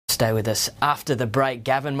Stay with us. After the break,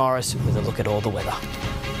 Gavin Morris with a look at all the weather.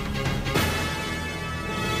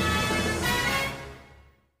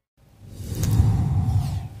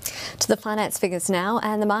 To the finance figures now,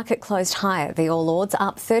 and the market closed higher. The All Ords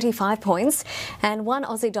up 35 points, and one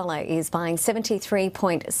Aussie dollar is buying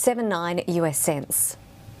 73.79 US cents.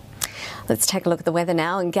 Let's take a look at the weather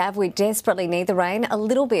now. And Gav, we desperately need the rain, a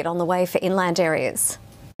little bit on the way for inland areas.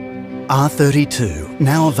 R32,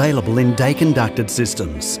 now available in Dakin ducted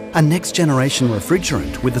systems. A next-generation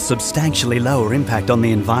refrigerant with a substantially lower impact on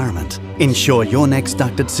the environment. Ensure your next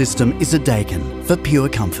ducted system is a Dakin for pure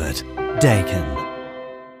comfort. Dakin.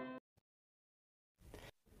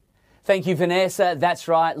 Thank you, Vanessa. That's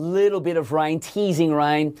right, little bit of rain, teasing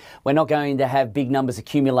rain. We're not going to have big numbers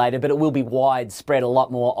accumulated, but it will be widespread, a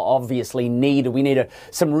lot more obviously needed. We need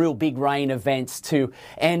some real big rain events to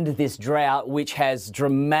end this drought, which has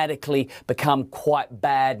dramatically become quite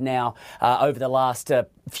bad now over the last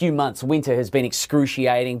few months. Winter has been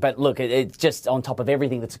excruciating, but look, it's just on top of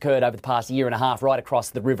everything that's occurred over the past year and a half right across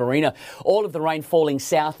the Riverina. All of the rain falling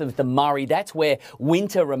south of the Murray, that's where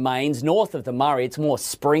winter remains. North of the Murray, it's more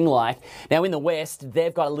spring-like. Now in the west,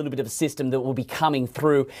 they've got a little bit of a system that will be coming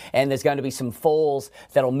through, and there's going to be some falls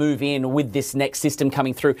that'll move in with this next system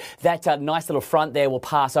coming through. That nice little front there will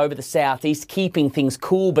pass over the southeast, keeping things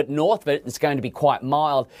cool, but north of it, it's going to be quite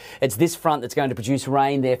mild. It's this front that's going to produce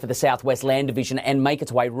rain there for the southwest land division and make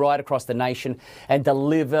its way right across the nation and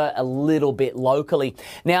deliver a little bit locally.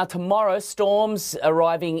 Now tomorrow, storms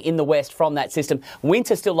arriving in the west from that system.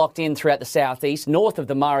 Winter still locked in throughout the southeast. North of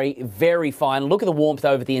the Murray, very fine. Look at the warmth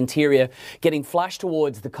over the interior, getting flushed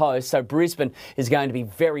towards the coast. So Brisbane is going to be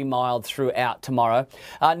very mild throughout tomorrow.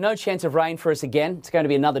 No chance of rain for us again. It's going to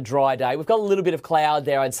be another dry day. We've got a little bit of cloud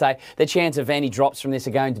there, I'd say. The chance of any drops from this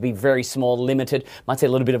are going to be very small, limited. Might see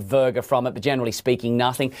a little bit of virga from it, but generally speaking,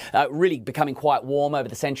 nothing. Really becoming quite warm over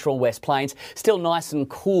the central West Plains. Still nice and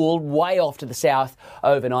cool way off to the south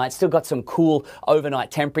overnight. Still got some cool overnight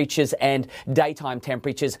temperatures and daytime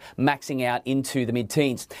temperatures maxing out into the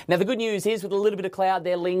mid-teens. Now the good news is, with a little bit of cloud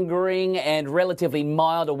there lingering and relatively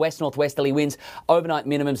milder west-northwesterly winds, overnight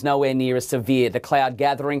minimums nowhere near as severe. The cloud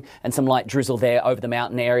gathering and some light drizzle there over the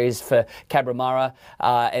mountain areas for Cabramatta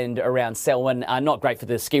and around Selwyn. Not great for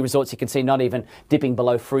the ski resorts. You can see not even dipping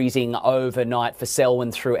below freezing overnight for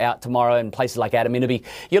Selwyn throughout tomorrow, and places like Adaminaby.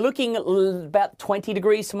 You're looking about 20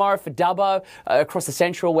 degrees tomorrow for Dubbo across the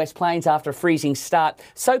central West Plains after a freezing start.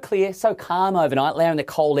 So clear, so calm overnight, allowing the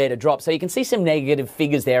cold air to drop. So you can see some negative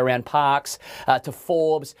figures there around Parkes to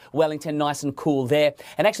Forbes, Wellington, nice and cool there.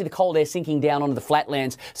 And actually the cold air sinking down onto the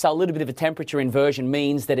flatlands. So a little bit of a temperature inversion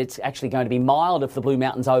means that it's actually going to be milder for the Blue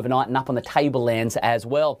Mountains overnight and up on the tablelands as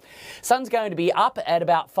well. Sun's going to be up at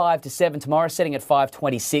about 5 to 7 tomorrow, setting at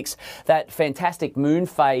 5:26. That fantastic moon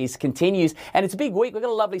phase continues, and it's a big week. We've got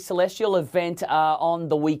a lovely celestial event on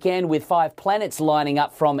the weekend with 5 planets lining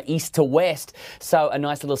up from east to west. So a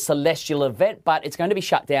nice little celestial event, but it's going to be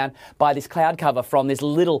shut down by this cloud cover from this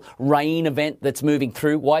little rain event that's moving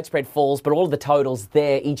through. Widespread falls, but all of the totals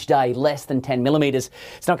there each day, less than 10 millimetres.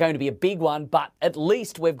 It's not going to be a big one, but at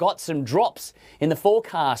least we've got some drops in the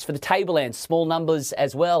forecast for the tablelands. Small numbers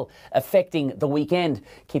as well, affecting the weekend,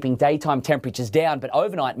 keeping daytime temperatures down, but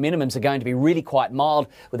overnight minimums are going to be really quite mild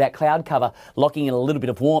with that cloud cover locking in a little bit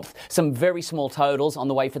of warmth. Some very small totals on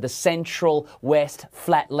the way for the central west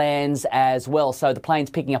flatlands as well. So the plains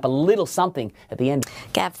picking up a little something at the end.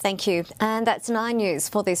 Gav, thank you. And that's 9 News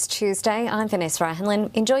for this Tuesday. I'm Vanessa.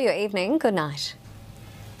 Enjoy your evening. Good night.